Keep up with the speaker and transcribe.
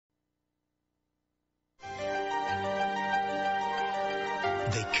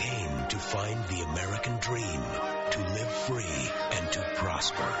They came to find the American dream, to live free and to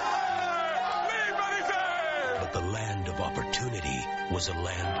prosper. But the land of opportunity was a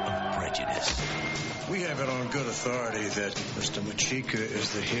land of prejudice. We have it on good authority that Mr. Machika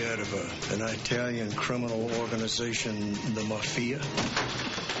is the head of an Italian criminal organization, the Mafia.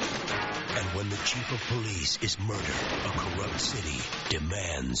 And when the chief of police is murdered, a corrupt city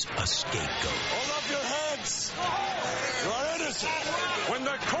demands a scapegoat. Hold up your heads! You're innocent! When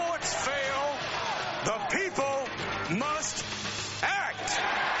the courts fail, the people must act!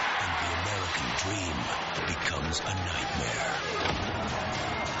 And the American dream becomes a nightmare.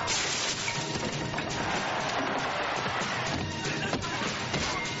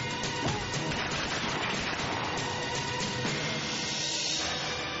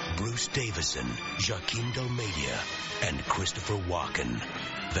 Bruce Davison, Joaquin Dalmatia, and Christopher Walken.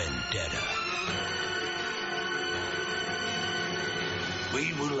 Vendetta.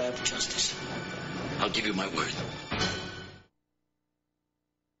 We will have justice. I'll give you my word.